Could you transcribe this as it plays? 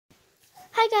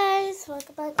Hi guys,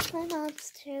 welcome back to my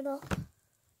mom's channel.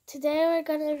 Today we're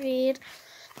gonna read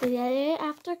The Day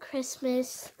After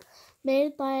Christmas,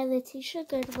 made by Letitia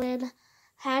Goodwin,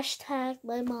 hashtag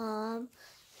my mom,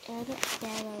 and it's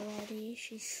bed already,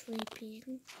 she's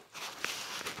sleeping.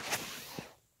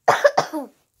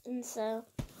 And so,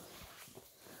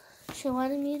 she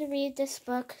wanted me to read this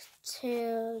book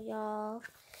to y'all,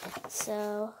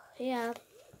 so yeah,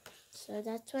 so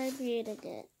that's why I'm reading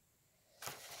it.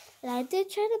 And I did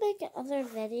try to make another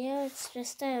video, it's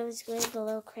just that I was going a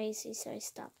little crazy, so I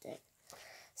stopped it.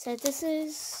 So this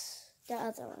is the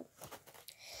other one.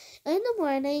 In the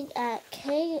morning at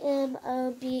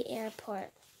KMOB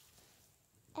Airport.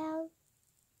 Ow.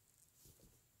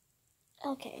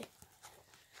 Okay.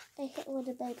 I hit one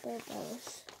of my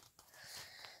burbos.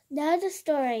 Now the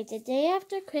story. The day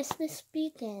after Christmas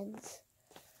begins.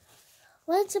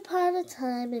 Once upon a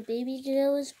time, a baby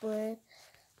girl was born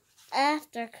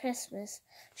after Christmas.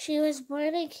 She was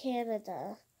born in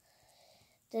Canada.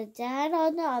 The dad,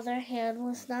 on the other hand,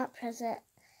 was not present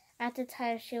at the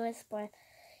time she was born.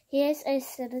 He is a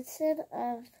citizen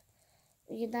of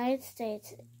the United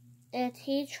States, and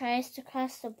he tries to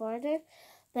cross the border,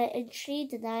 but she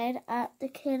denied at the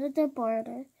Canada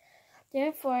border.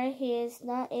 Therefore, he is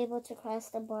not able to cross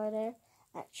the border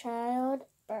at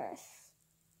childbirth.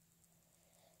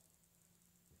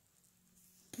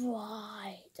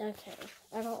 Blind. Okay,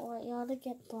 I don't want y'all to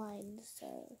get blind,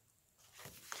 so...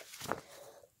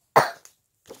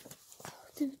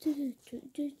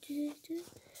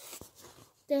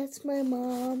 That's my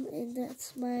mom, and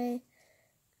that's my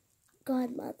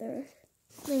godmother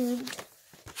named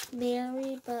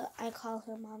Mary, but I call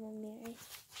her Mama Mary.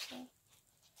 So,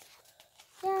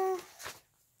 yeah.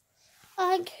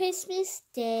 On Christmas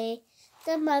Day,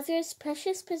 the mother's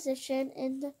precious possession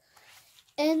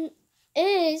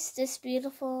is this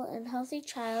beautiful and healthy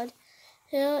child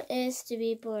who is to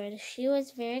be born. She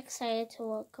was very excited to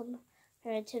welcome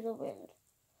her into the world,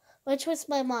 which was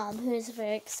my mom, who is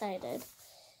very excited.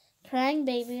 Crying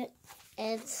baby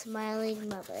and smiling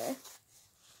mother.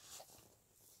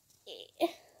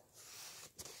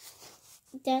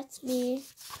 That's me.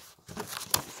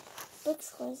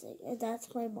 Book's closing, and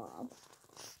that's my mom.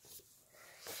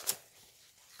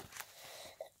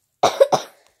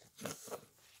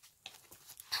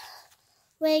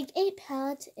 Weighing 8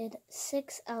 pounds and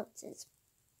 6 ounces.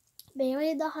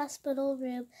 Mary in the hospital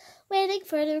room, waiting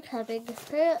for the coming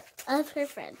of her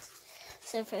friends.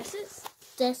 So first is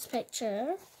this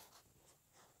picture.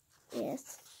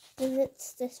 Yes, and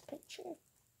it's this picture.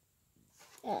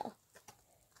 Yeah,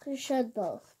 could have showed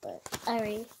both, but I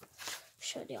already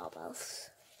showed y'all both.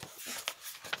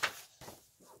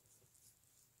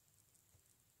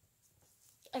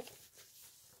 Okay.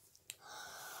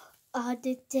 On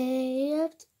the day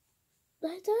of,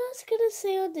 I thought I was gonna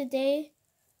say on the day,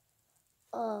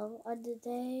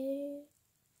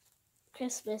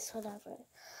 Christmas, whatever.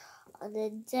 On the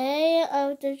day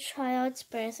of the child's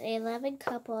birth, a loving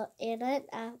couple, Anna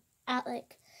and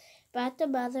Alec, brought the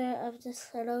mother of this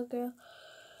little girl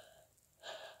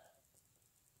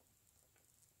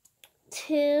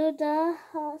to the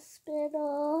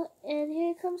hospital. And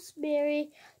here comes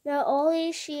Mary. Not only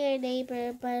is she a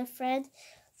neighbor, but a friend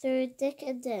through thick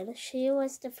and thin. She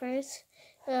was the first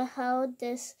who held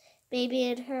this baby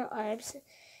in her arms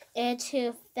and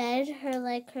who fed her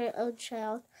like her own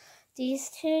child. These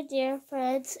two dear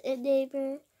friends and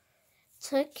neighbors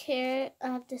took care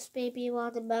of this baby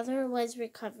while the mother was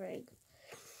recovering.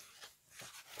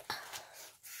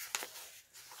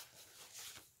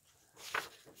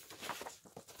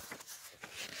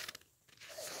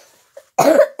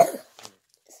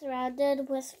 Surrounded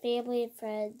with family and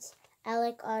friends,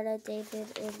 Alec, Anna,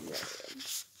 David, and Miriam.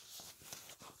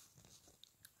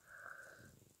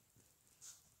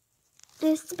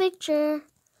 There's the picture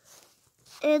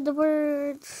and the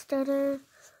words that are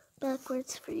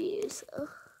backwards for you, so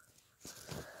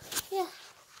yeah,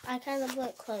 I kind of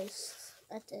went close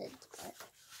at the end, but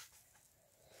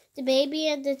the baby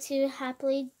and the two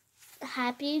happy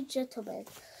gentlemen.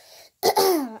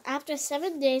 After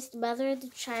 7 days, the mother and the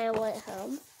child went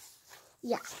home.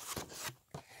 Yeah,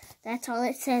 that's all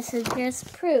it says, and here's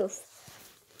proof.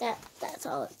 That's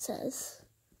all it says.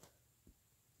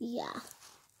 Yeah,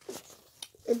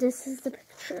 and this is the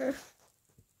picture.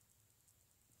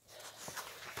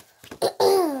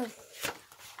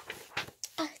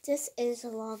 This is a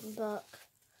long book.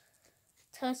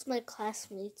 Tells my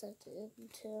classmates at the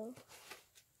end too.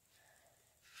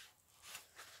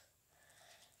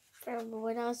 From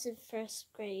when I was in 1st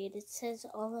grade, it says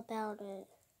all about it.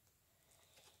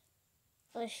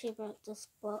 When she wrote this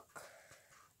book.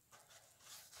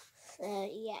 So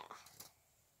yeah.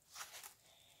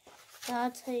 So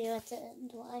I'll tell you at the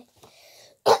end why.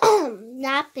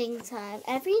 Napping time.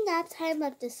 Every nap time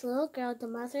of this little girl, the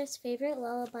mother's favorite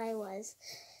lullaby was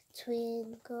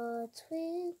Twinkle,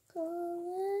 twinkle,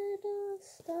 little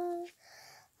star,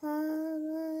 how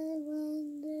I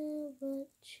wonder what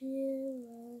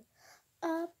you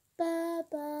are. Up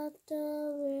above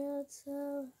the world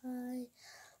so high,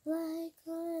 like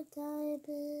a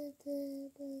diamond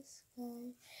in the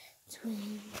sky.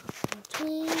 Twinkle,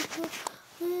 twinkle,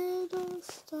 little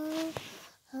star,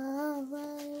 how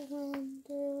I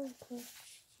wonder what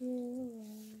you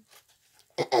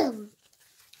are.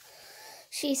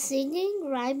 She's singing,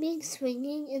 rhyming,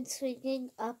 swinging, and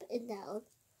swinging up and down.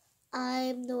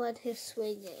 I'm the one who's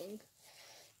swinging.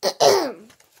 Oh,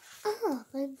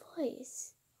 my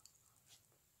voice.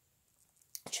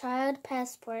 Child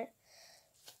passport.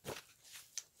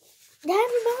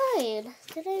 Never mind.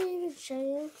 Did I even show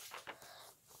you?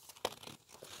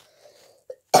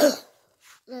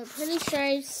 I'm pretty sure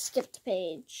I skipped a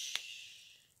page.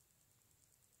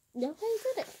 No, I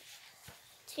didn't.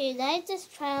 Tonight, this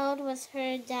child was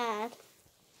her dad.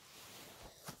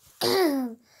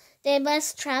 They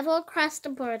must travel across the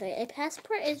border. A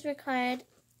passport is required.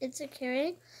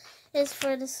 Securing is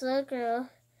for this little girl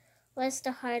was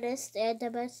the hardest and the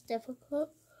most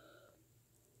difficult.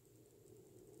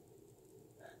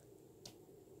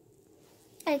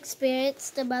 Experience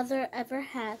the mother ever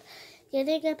had.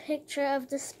 Getting a picture of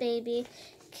this baby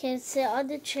can sit on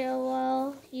the chair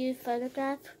while you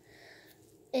photograph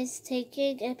is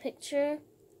taking a picture.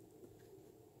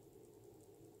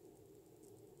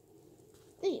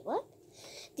 Wait, what?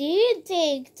 Do you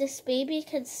think this baby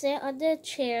can sit on the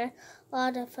chair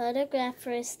while the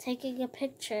photographer is taking a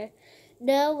picture?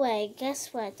 No way.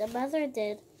 Guess what? The mother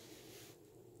did.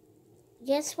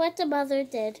 Guess what the mother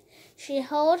did? She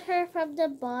held her from the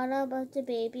bottom of the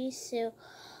baby's suit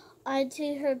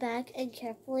onto her back and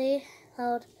carefully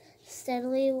held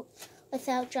steadily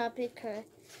without dropping her,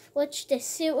 which the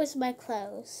suit was my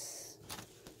clothes.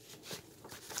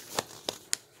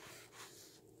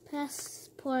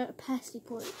 Passport.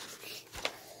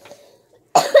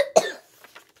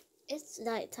 It's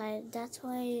nighttime. That's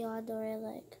why I yawned or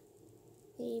like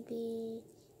maybe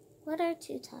 1 or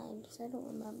 2 times. I don't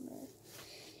remember.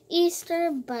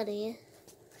 Easter Bunny.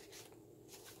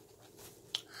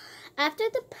 After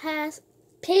the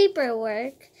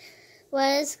paperwork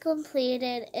was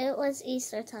completed, it was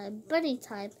Easter time, bunny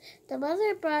time. The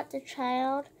mother brought the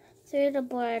child through the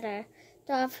border.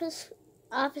 The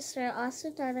officer,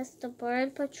 also known as the Border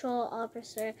Patrol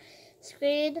officer,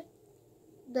 screened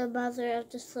the mother of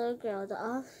this little girl. The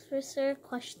officer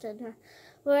questioned her.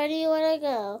 Where do you want to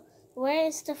go? Where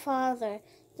is the father?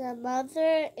 The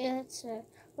mother answered,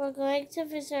 we're going to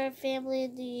visit our family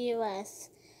in the U.S.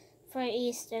 for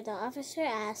Easter. The officer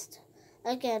asked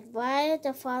again why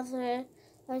the father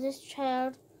of this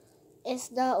child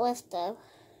is not with them.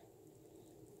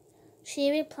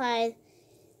 She replied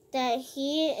that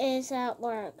he is at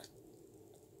work.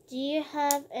 Do you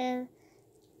have an...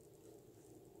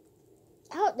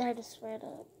 I don't know this word.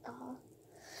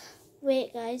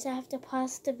 Wait, guys, I have to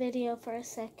pause the video for a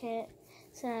second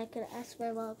so I can ask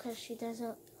my mom because she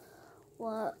doesn't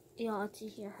want y'all to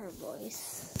hear her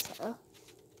voice. So,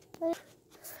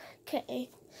 okay.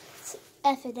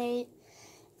 Affidavit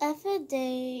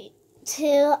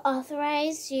to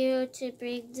authorize you to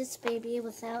bring this baby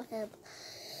without him.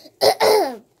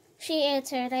 She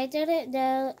answered, I didn't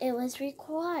know it was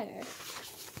required.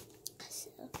 So,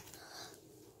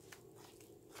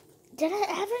 did I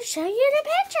ever show you the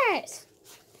pictures?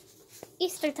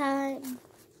 Easter time.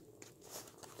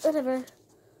 Whatever.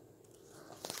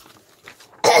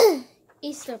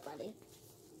 Easter Bunny.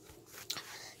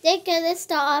 Thank goodness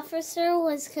the officer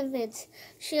was convinced.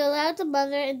 She allowed the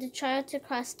mother and the child to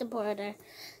cross the border.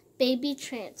 Baby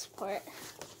transport.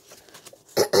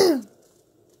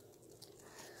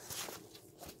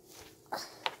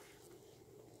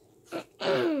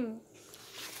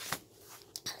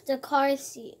 The car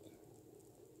seat.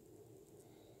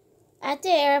 At the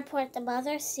airport, the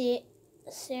mother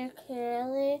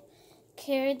securely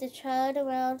carried the child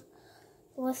around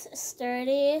with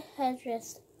sturdy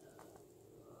headrest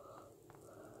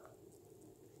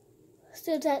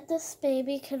so that this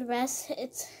baby could rest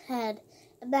its head.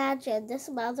 Imagine, this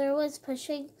mother was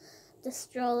pushing the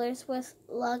strollers with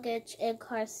luggage and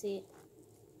car seat.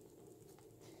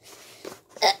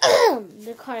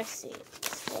 The car seat.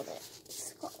 That's what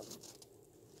it's called.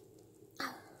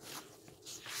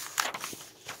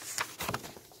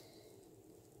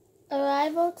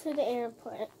 Arrival to the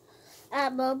airport.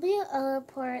 At Mobile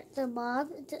Airport, the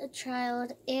mom, the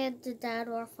child, and the dad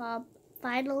were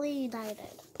finally united.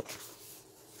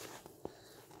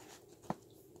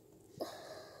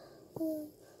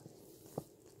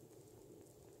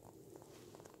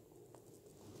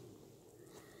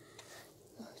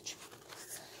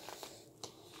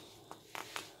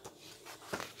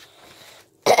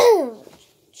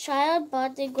 Child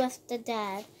bonding with the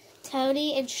dad,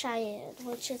 Tony and Cheyenne,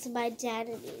 which is my dad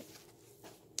and me.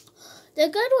 The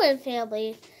Goodwin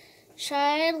family,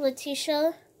 Cheyenne,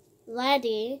 Letitia,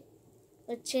 Laddie,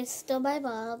 which is still my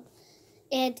mom,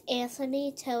 and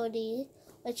Anthony, Tony,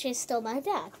 which is still my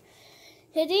dad.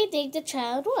 Who do you think the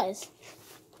child was?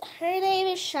 Her name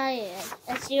is Cheyenne,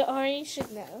 as you already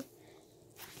should know.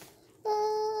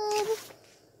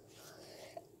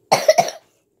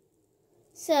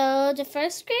 So the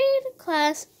first grade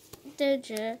class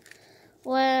dojo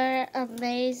were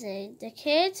amazing. The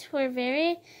kids were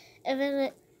very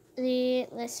evidently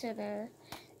listener.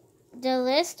 The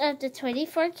list of the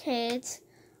 24 kids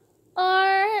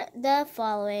are the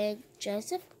following: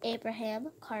 Joseph Abraham,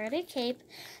 Carter Cape,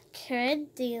 Karen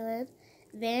Dillon,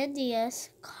 Van Diaz,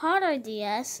 Connor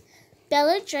Diaz,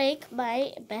 Bella Drake,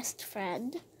 my best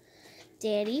friend,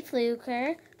 Danny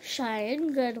Fluker,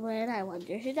 Cheyenne Goodwin, I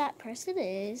wonder who that person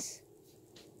is,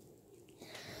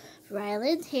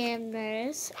 Ryland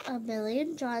Hammers, Amelia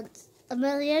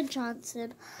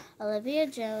Johnson, Olivia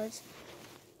Jones.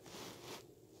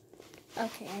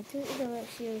 Okay, I don't know what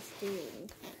she was doing.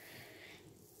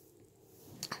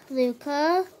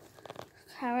 Luca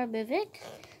Karamovic,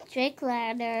 Drake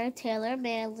Ladner, Taylor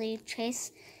Manley,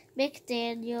 Chase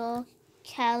McDaniel,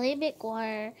 Callie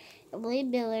McGuire, Emily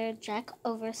Miller, Jack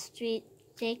Overstreet,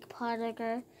 Jake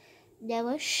Pottinger,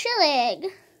 Noah Schilling.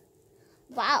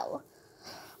 Wow.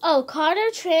 Oh,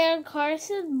 Connor Tran,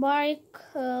 Carson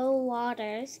Marco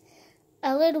Waters,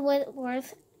 Ellen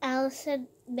Whitworth, Allison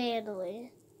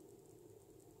Manley.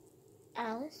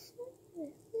 Allison?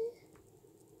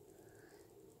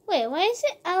 Wait, why is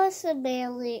it Allison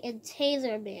Manley and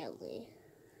Taylor Manley?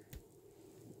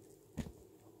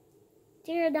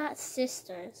 They're not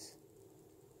sisters.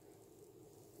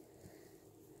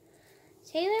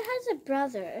 Taylor has a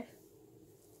brother.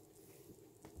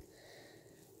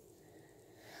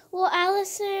 Well,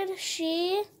 Allison,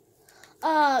 she,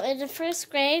 in the first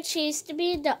grade, she used to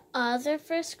be in the other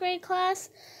first grade class,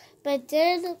 but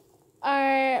then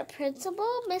our principal,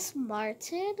 Miss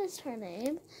Martin is her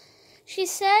name, she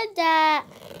said that,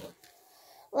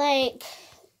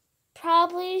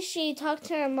 probably she talked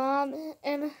to her mom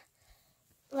and,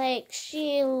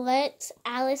 she let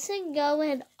Allison go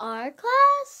in our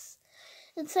class.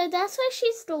 And so that's why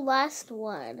she's the last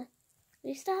one.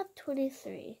 We still have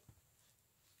 23.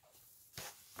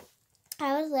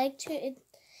 I would like to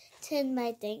extend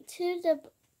my thanks to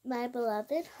my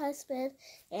beloved husband,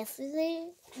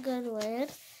 Anthony Goodwin,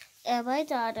 and my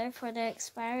daughter for their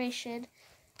inspiration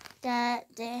that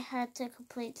they had to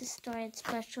complete the story, and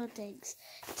special thanks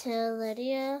to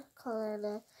Lydia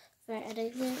Colonna for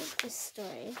editing the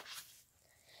story.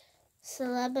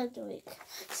 Celeb of the Week.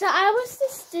 So I was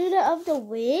the student of the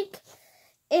week,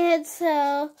 and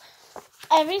so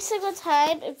every single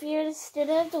time, if you're the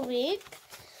student of the week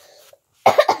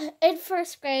in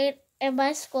first grade in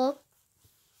my school,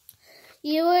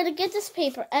 you would get this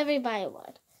paper. Everybody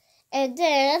would. And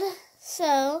then,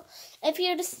 so if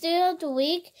you're the student of the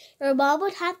week, your mom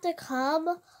would have to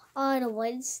come on a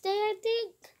Wednesday, I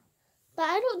think. But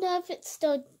I don't know if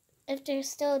they're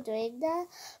still doing that.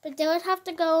 But they would have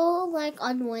to go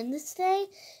on Wednesday,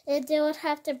 and they would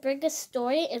have to bring a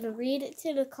story and read it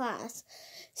to the class.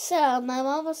 So my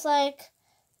mom was like,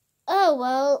 oh,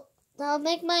 well, I'll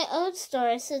make my own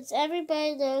story since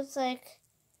everybody knows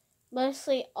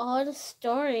mostly all the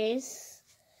stories.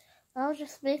 I'll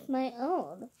just make my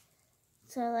own.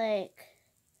 So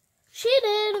she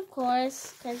did, of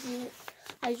course, because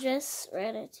I just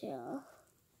read it to y'all.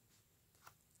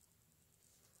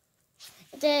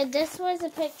 Then this was a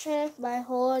picture of my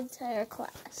whole entire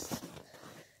class.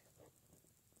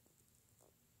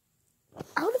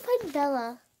 I want to find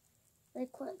Bella.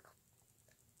 What?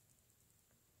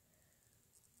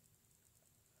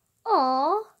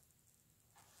 Aw,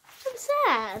 I'm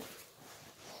sad.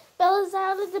 Bella's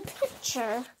out of the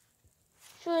picture.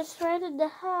 She was right in the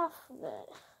half of it.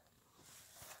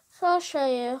 So I'll show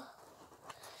you.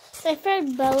 My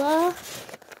friend Bella,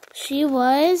 she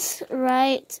was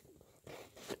right.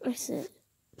 Where's it?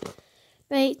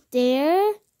 Right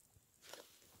there.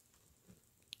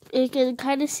 You can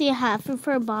kind of see half of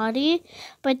her body,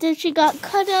 but then she got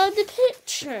cut out of the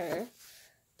picture.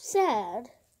 Sad.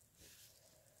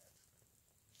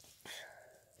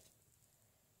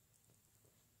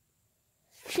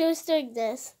 She was doing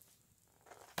this.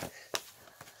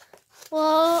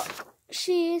 Well,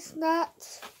 she's not.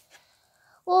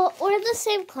 Well, we're in the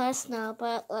same class now,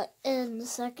 but in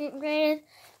second grade, it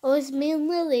was me and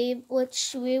Lily,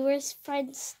 which we were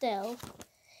friends still.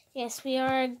 Yes, we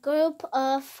are a group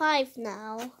of 5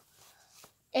 now.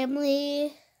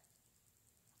 Emily,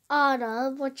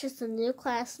 Autumn, which is a new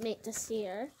classmate this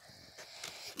year.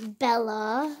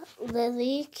 Bella,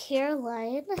 Lily,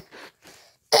 Caroline,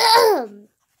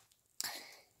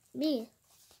 me.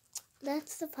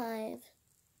 That's the 5.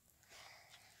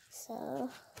 So,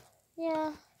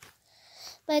 yeah.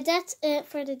 But that's it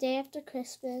for the day after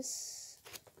Christmas.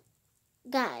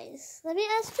 Guys, let me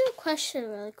ask you a question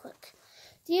really quick.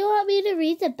 Do you want me to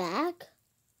read the back?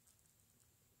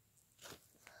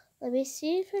 Let me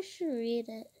see if I should read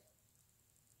it.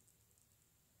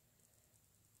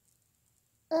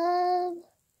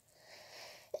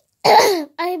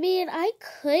 I mean, I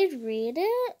could read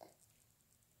it.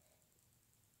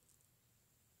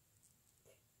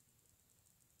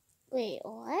 Wait,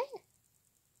 what?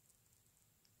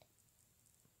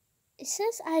 It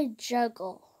says I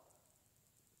juggle.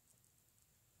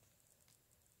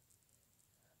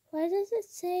 Why does it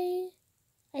say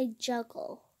I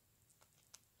juggle?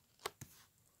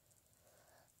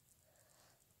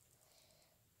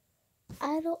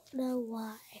 I don't know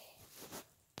why.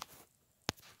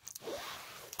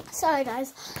 Sorry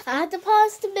guys, I had to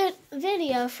pause the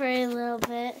video for a little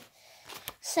bit.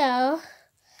 So,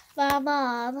 my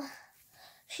mom,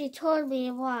 she told me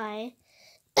why.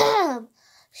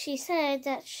 She said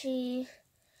that she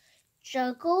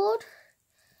juggled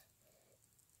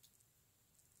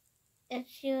and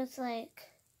she was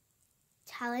like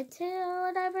talented or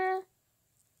whatever.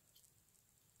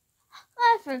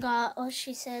 I forgot what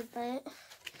she said, but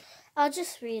I'll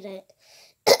just read it.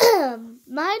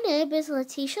 My name is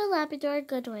Letitia Labrador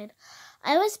Goodwin.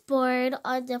 I was born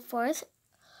on the 4th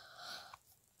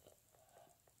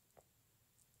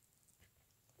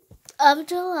of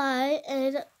July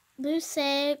in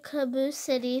Musang, Cebu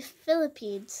City,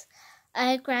 Philippines.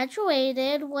 I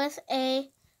graduated with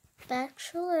a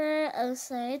Bachelor of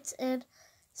Science in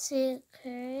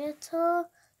Secretarial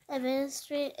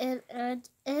Administration and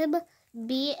earned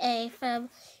MBA from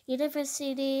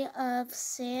University of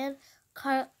San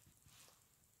Carlos.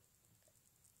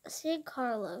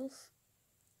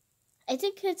 I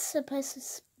think it's supposed to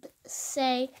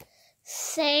say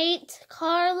Saint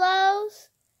Carlos.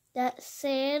 That's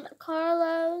San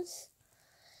Carlos.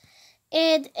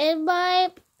 And in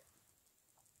my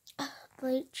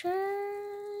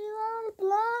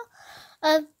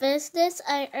of business,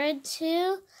 I earned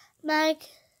 2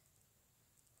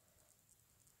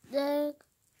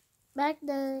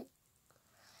 magna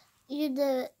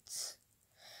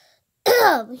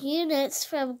units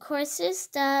from courses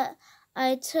that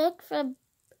I took from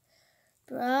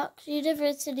Brock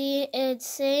University in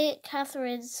St.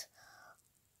 Catharines,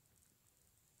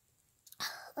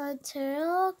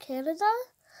 Ontario, Canada.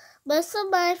 Most of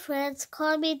my friends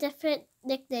call me different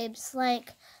nicknames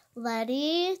like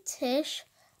Letty, Tish,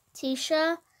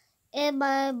 Tisha, and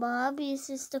my mom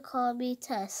uses to call me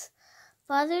Tess.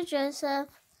 Father Joseph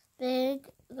Big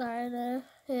Gardner,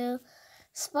 who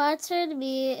sponsored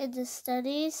me in the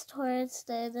studies towards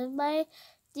the end of my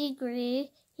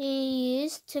degree, he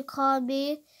used to call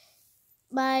me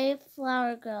my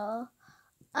flower girl.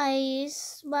 I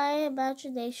use my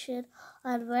imagination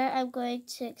on where I'm going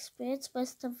to experience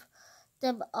most of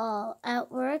them all.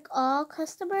 At work, all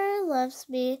customer loves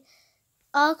me.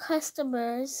 All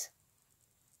customers,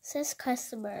 says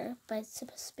customer, but it's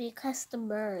supposed to be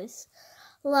customers.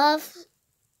 Customer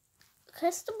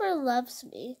loves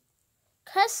me.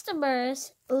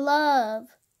 Customers love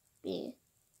me.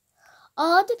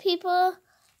 All the people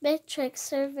metric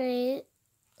surveys,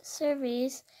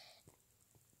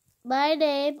 my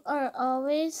name are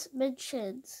always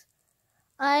mentioned.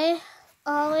 I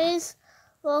always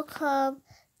welcome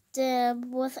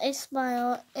them with a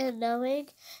smile and knowing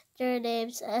their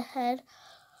names ahead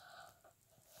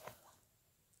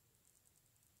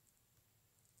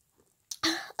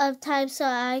of time so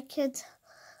I can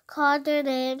call their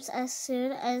names as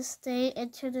soon as they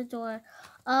enter the door.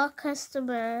 All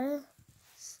customers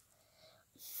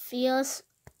feels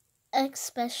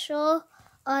special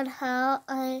on how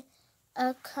I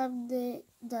accompany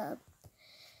them.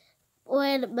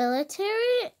 When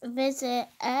military visit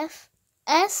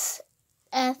SMOB,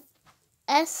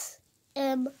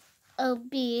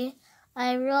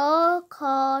 I roll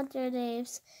call their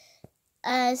names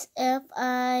as if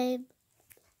I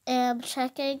am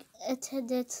checking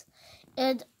attendance,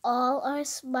 and all are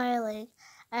smiling,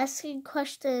 asking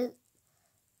questions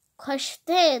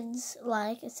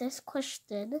like, it says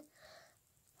question,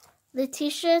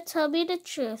 Letitia, tell me the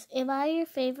truth. Am I your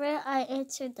favorite? I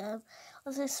answered them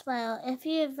with a smile. If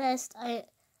you invest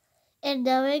in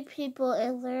knowing people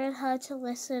and learn how to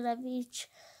listen to each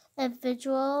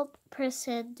individual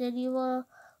person, then you will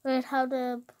learn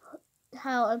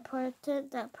how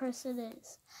important that person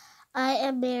is. I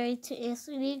am married to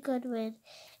Anthony Goodwin,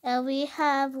 and we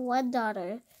have one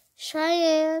daughter,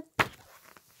 Cheyenne.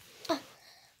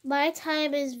 My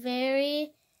time is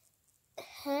very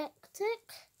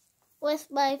hectic with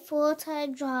my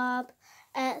full-time job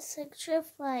at Signature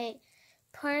Flight,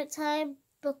 part-time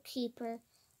bookkeeper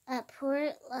at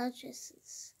Port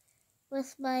Logistics,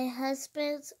 with my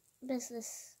husband's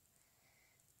business.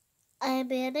 I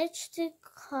manage to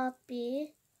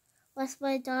copy with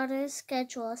my daughter's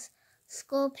schedules,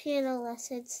 school piano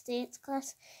lessons, dance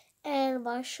class, and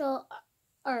martial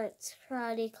arts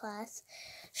karate class.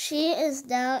 She is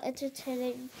now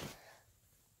entering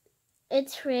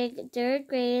third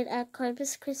grade at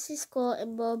Corpus Christi School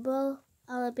in Mobile,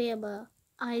 Alabama.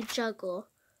 I juggle.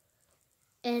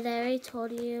 And I already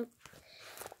told you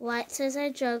why it says I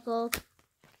juggle.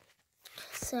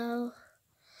 So,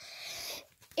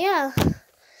 yeah.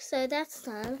 So that's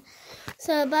done.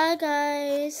 So, bye,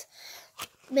 guys.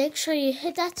 Make sure you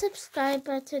hit that subscribe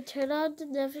button, turn on the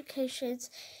notifications,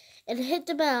 and hit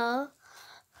the bell.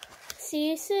 See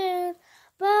you soon.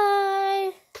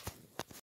 Bye.